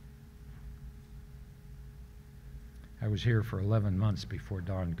 I was here for 11 months before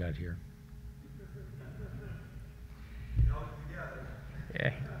Don got here.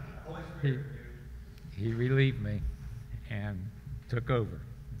 Yeah. He relieved me and took over.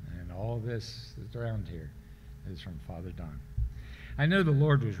 And all this that's around here is from Father Don. I know the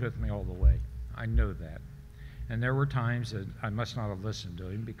Lord was with me all the way. I know that. And there were times that I must not have listened to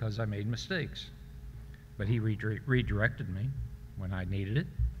him because I made mistakes. But he redirected me when I needed it.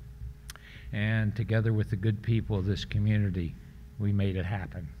 And together with the good people of this community, we made it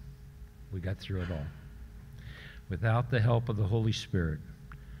happen. We got through it all. Without the help of the Holy Spirit,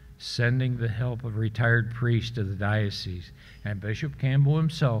 sending the help of a retired priest of the diocese and Bishop Campbell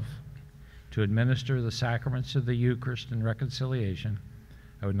himself to administer the sacraments of the Eucharist and reconciliation,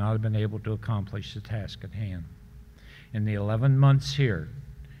 I would not have been able to accomplish the task at hand. In the 11 months here,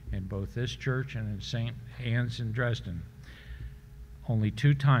 in both this church and in St. Anne's in Dresden, only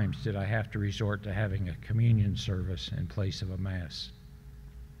 2 times did I have to resort to having a communion service in place of a Mass.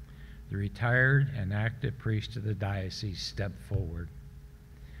 The retired and active priest of the diocese stepped forward.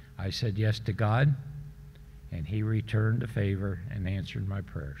 I said yes to God, and he returned the favor and answered my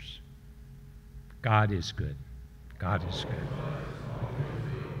prayers. God is good. God is good.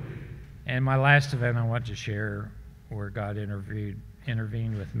 And my last event I want to share where God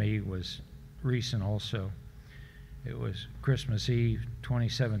intervened with me was recent also. It was Christmas Eve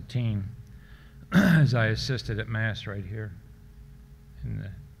 2017 as I assisted at Mass right here in the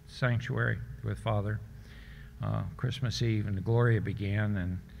sanctuary with Father. Christmas Eve, and the Gloria began,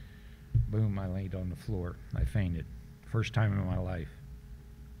 and boom, I laid on the floor. I fainted. First time in my life.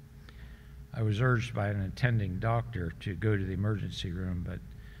 I was urged by an attending doctor to go to the emergency room, but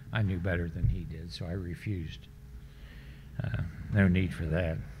I knew better than he did, so I refused. No need for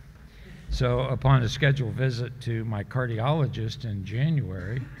that. So upon a scheduled visit to my cardiologist in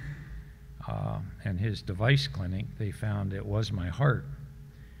January and his device clinic, they found it was my heart.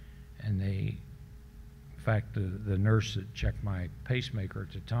 And they, in fact, the nurse that checked my pacemaker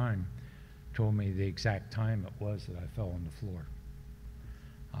at the time told me the exact time it was that I fell on the floor.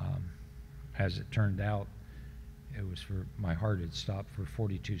 As it turned out, it was for my heart had stopped for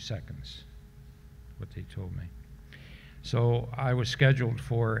 42 seconds, what they told me. So I was scheduled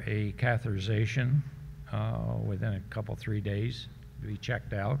for a catheterization within a couple, 3 days to be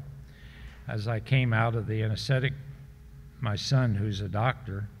checked out. As I came out of the anesthetic, my son, who's a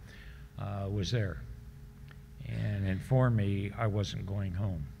doctor, was there and informed me I wasn't going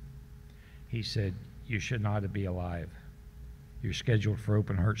home. He said, "You should not be alive. You're scheduled for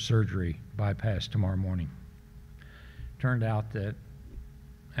open heart surgery, bypass tomorrow morning." Turned out that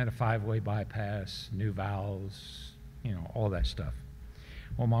I had a 5-way bypass, new valves, all that stuff.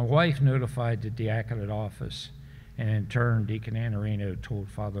 Well, my wife notified the diaconate office, and in turn, Deacon Anarino told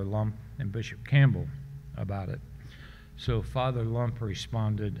Father Lump and Bishop Campbell about it. So Father Lump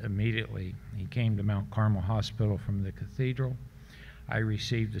responded immediately. He came to Mount Carmel Hospital from the cathedral. I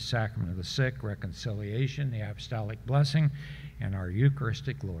received the sacrament of the sick, reconciliation, the apostolic blessing, and our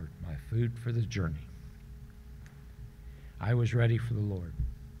Eucharistic Lord, my food for the journey. I was ready for the Lord.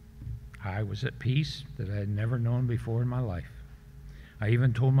 I was at peace that I had never known before in my life. I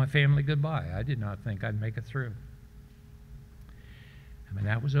even told my family goodbye. I did not think I'd make it through. I mean,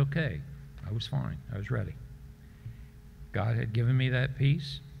 that was okay. I was fine. I was ready. God had given me that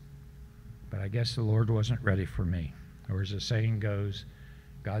peace, but I guess the Lord wasn't ready for me. Or as the saying goes,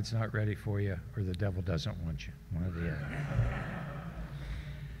 God's not ready for you, or the devil doesn't want you. One or the other.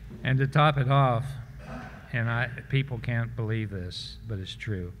 And to top it off, and people can't believe this, but it's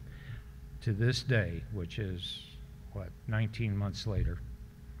true. To this day, which is, 19 months later,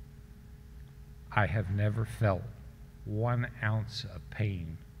 I have never felt 1 ounce of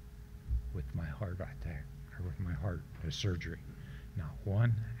pain with my heart attack, or with my heart surgery. Not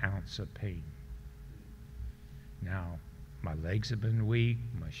 1 ounce of pain. Now, my legs have been weak,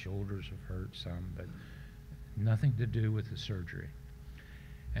 my shoulders have hurt some, but nothing to do with the surgery.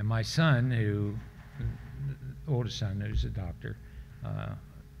 And my son, the oldest son, who's a doctor,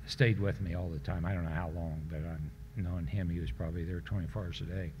 stayed with me all the time. I don't know how long, but knowing him, he was probably there 24 hours a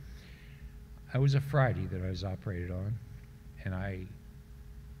day. It was a Friday that I was operated on, and I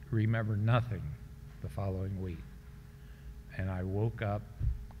remember nothing the following week. And I woke up,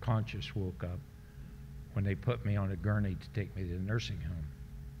 woke up, when they put me on a gurney to take me to the nursing home.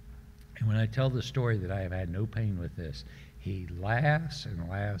 And when I tell the story that I have had no pain with this, he laughs and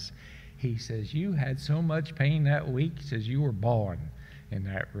laughs. He says, "You had so much pain that week." He says, "You were bawling in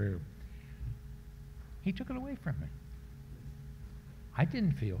that room." He took it away from me. I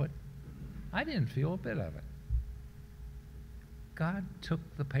didn't feel it. I didn't feel a bit of it. God took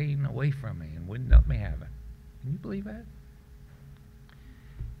the pain away from me and wouldn't let me have it. Can you believe that?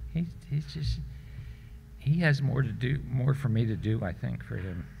 He has more for me to do, I think, for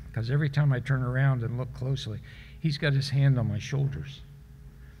him. Because every time I turn around and look closely, he's got his hand on my shoulders.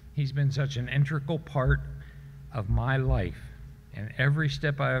 He's been such an integral part of my life. And every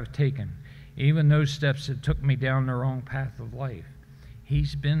step I have taken, even those steps that took me down the wrong path of life,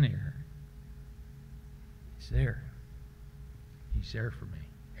 he's been there. He's there. He's there for me.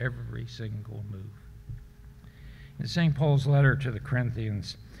 Every single move. In St. Paul's letter to the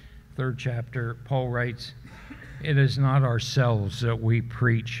Corinthians, 3rd chapter, Paul writes, "It is not ourselves that we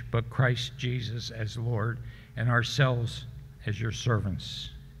preach, but Christ Jesus as Lord, and ourselves as your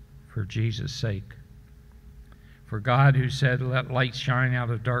servants, for Jesus' sake. For God, who said, 'Let light shine out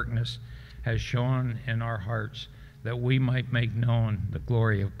of darkness,' has shone in our hearts, that we might make known the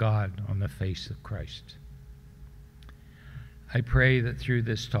glory of God on the face of Christ." I pray that through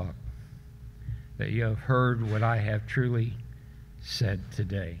this talk, that you have heard what I have truly said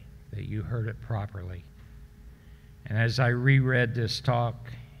today, that you heard it properly. And as I reread this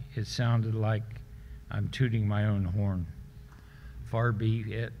talk, it sounded like I'm tooting my own horn. Far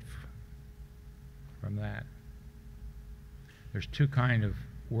be it from that. There's two kinds of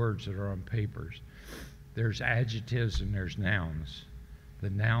words that are on papers. There's adjectives and there's nouns. The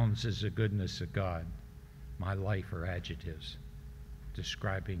nouns is the goodness of God. My life are adjectives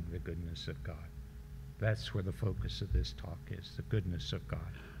describing the goodness of God. That's where the focus of this talk is, the goodness of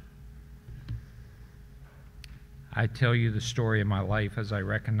God. I tell you the story of my life as I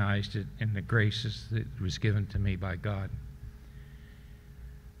recognized it in the graces that was given to me by God.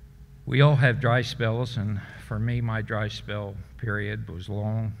 We all have dry spells, and for me, my dry spell period was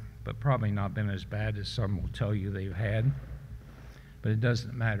long, but probably not been as bad as some will tell you they've had. But it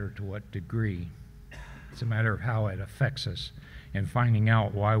doesn't matter to what degree. It's a matter of how it affects us and finding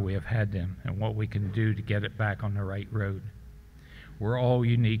out why we have had them and what we can do to get it back on the right road. We're all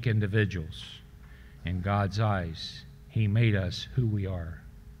unique individuals. In God's eyes, He made us who we are.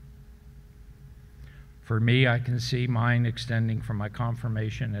 For me, I can see mine extending from my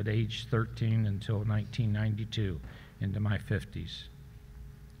confirmation at age 13 until 1992 into my 50s.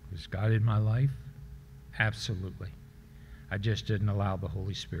 Was God in my life? Absolutely. I just didn't allow the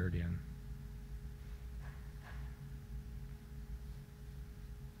Holy Spirit in.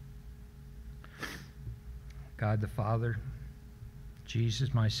 God the Father,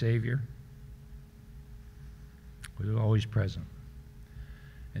 Jesus my Savior, was always present.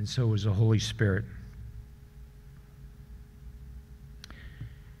 And so was the Holy Spirit.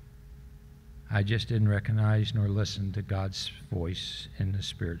 I just didn't recognize nor listen to God's voice in the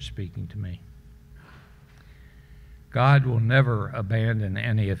Spirit speaking to me. God will never abandon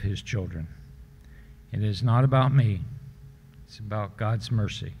any of His children. It is not about me. It's about God's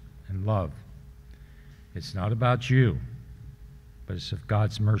mercy and love. It's not about you, but it's of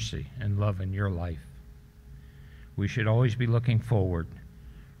God's mercy and love in your life. We should always be looking forward,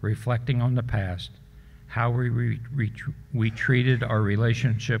 reflecting on the past, how we treated our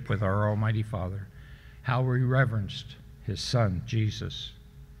relationship with our Almighty Father, how we reverenced His Son, Jesus,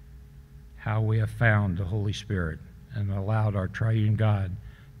 how we have found the Holy Spirit and allowed our triune God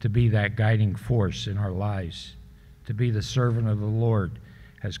to be that guiding force in our lives, to be the servant of the Lord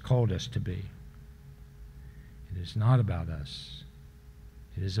has called us to be. It is not about us.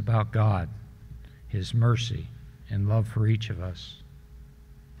 It is about God, His mercy, and love for each of us.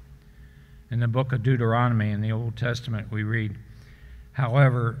 In the book of Deuteronomy in the Old Testament, we read,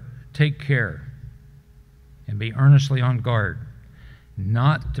 "However, take care and be earnestly on guard,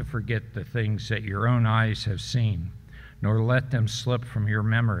 not to forget the things that your own eyes have seen, nor let them slip from your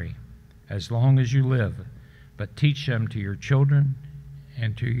memory as long as you live, but teach them to your children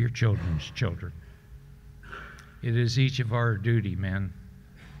and to your children's children." It is each of our duty, men,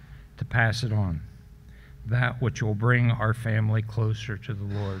 to pass it on, that which will bring our family closer to the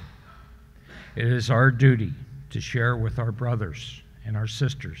Lord. It is our duty to share with our brothers and our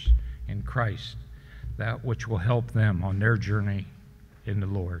sisters in Christ that which will help them on their journey in the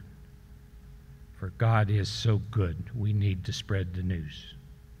Lord. For God is so good, we need to spread the news.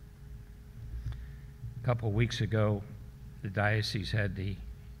 A couple of weeks ago, the diocese had the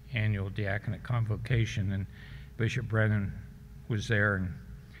annual diaconate convocation, and Bishop Brennan was there, and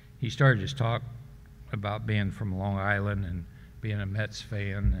he started his talk about being from Long Island and being a Mets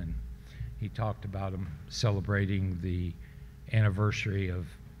fan, and he talked about them celebrating the anniversary of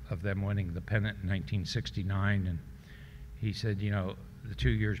them winning the pennant in 1969, and he said, the 2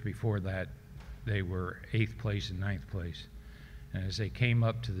 years before that, they were 8th place and 9th place. And as they came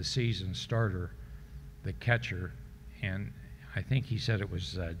up to the season starter, the catcher, and I think he said it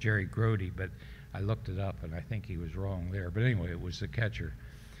was Jerry Grody, but I looked it up, and I think he was wrong there. But anyway, it was the catcher.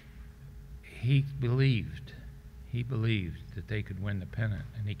 He believed that they could win the pennant,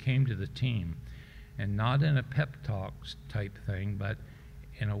 and he came to the team, and not in a pep talk type thing, but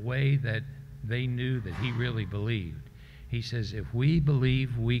in a way that they knew that he really believed. He says, if we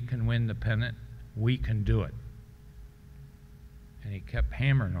believe we can win the pennant, we can do it. And he kept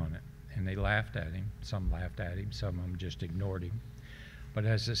hammering on it, and they laughed at him. Some laughed at him, some of them just ignored him. But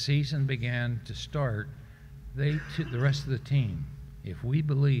as the season began to start, the rest of the team, if we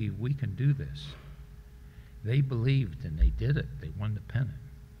believe we can do this, they believed and they did it. They won the pennant.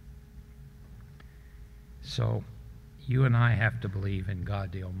 So you and I have to believe in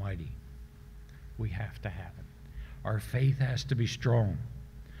God the Almighty. We have to have it. Our faith has to be strong,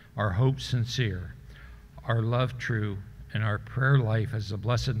 our hope sincere, our love true, and our prayer life as the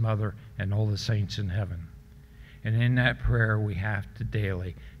Blessed Mother and all the saints in heaven. And in that prayer, we have to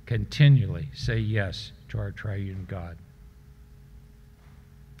daily, continually say yes to our triune God.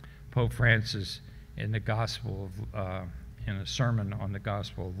 Pope Francis, in the Gospel of, in a sermon on the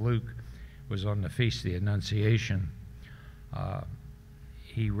Gospel of Luke, was on the Feast of the Annunciation.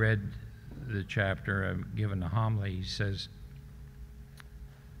 He read the chapter, given the homily. He says,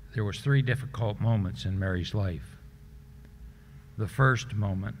 there was 3 difficult moments in Mary's life. The first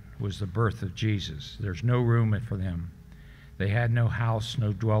moment was the birth of Jesus. There's no room for them. They had no house,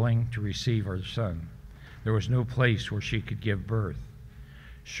 no dwelling to receive her son. There was no place where she could give birth.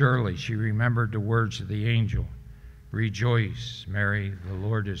 Surely she remembered the words of the angel, "Rejoice, Mary, the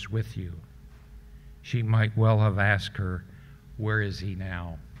Lord is with you." She might well have asked her, "Where is he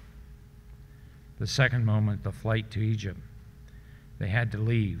now?" The second moment, the flight to Egypt. They had to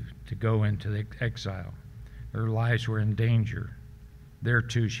leave to go into the exile. Their lives were in danger. There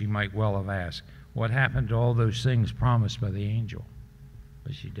too she might well have asked, what happened to all those things promised by the angel?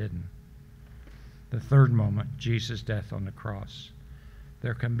 But she didn't. The third moment, Jesus' death on the cross.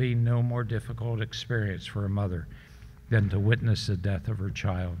 There can be no more difficult experience for a mother than to witness the death of her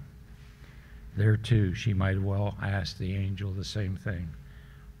child. There too she might well ask the angel the same thing.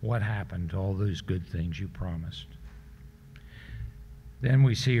 What happened to all those good things you promised? Then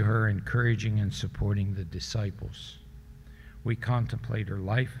we see her encouraging and supporting the disciples. We contemplate her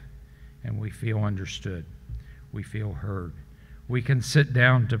life and we feel understood. We feel heard. We can sit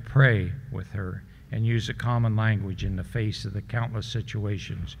down to pray with her and use a common language in the face of the countless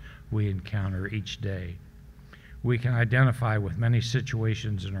situations we encounter each day. We can identify with many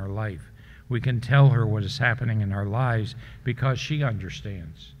situations in our life. We can tell her what is happening in our lives because she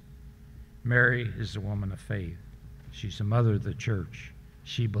understands. Mary is a woman of faith. She's the mother of the church.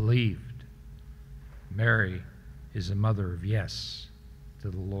 She believed. Mary is a mother of yes to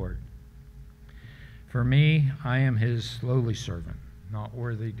the Lord. For me, I am his lowly servant, not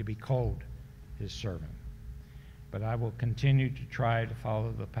worthy to be called his servant. But I will continue to try to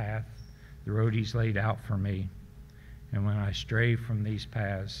follow the path, the road he's laid out for me. And when I stray from these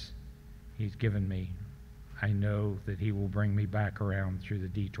paths he's given me, I know that he will bring me back around through the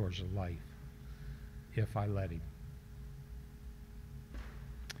detours of life, if I let him.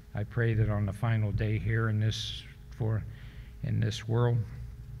 I pray that on the final day here in this world,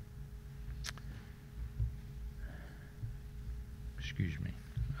 excuse me,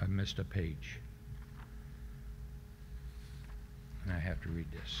 I missed a page. And I have to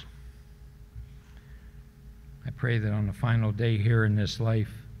read this. I pray that on the final day here in this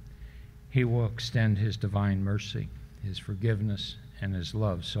life, He will extend His divine mercy, His forgiveness, and His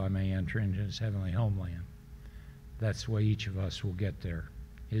love so I may enter into His heavenly homeland. That's the way each of us will get there.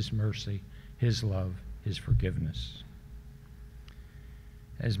 His mercy, His love, His forgiveness.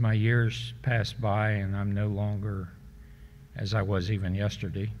 As my years pass by and I'm no longer as I was even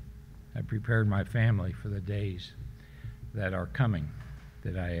yesterday, I prepared my family for the days that are coming,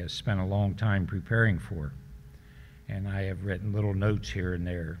 that I have spent a long time preparing for. And I have written little notes here and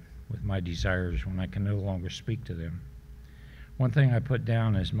there with my desires when I can no longer speak to them. One thing I put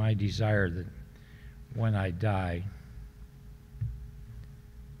down is my desire that when I die,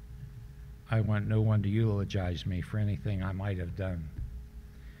 I want no one to eulogize me for anything I might have done,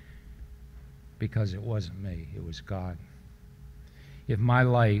 because it wasn't me, it was God. If my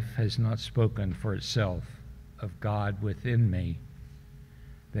life has not spoken for itself of God within me,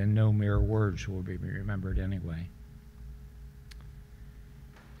 then no mere words will be remembered anyway.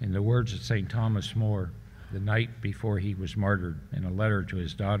 In the words of St. Thomas More, the night before he was martyred, in a letter to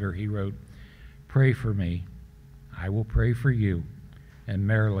his daughter, he wrote, "Pray for me, I will pray for you, and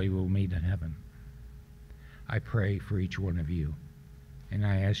merrily we'll meet in heaven." I pray for each one of you, and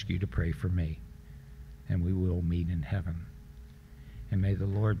I ask you to pray for me, and we will meet in heaven. And may the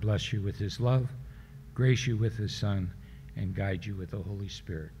Lord bless you with His love, grace you with His Son, and guide you with the Holy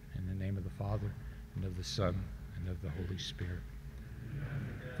Spirit. In the name of the Father, and of the Son, and of the Holy Spirit.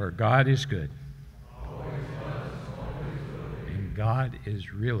 For God is good. And God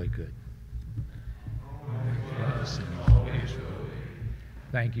is really good. Yes, and He is really good.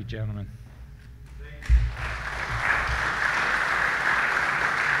 Thank you, gentlemen.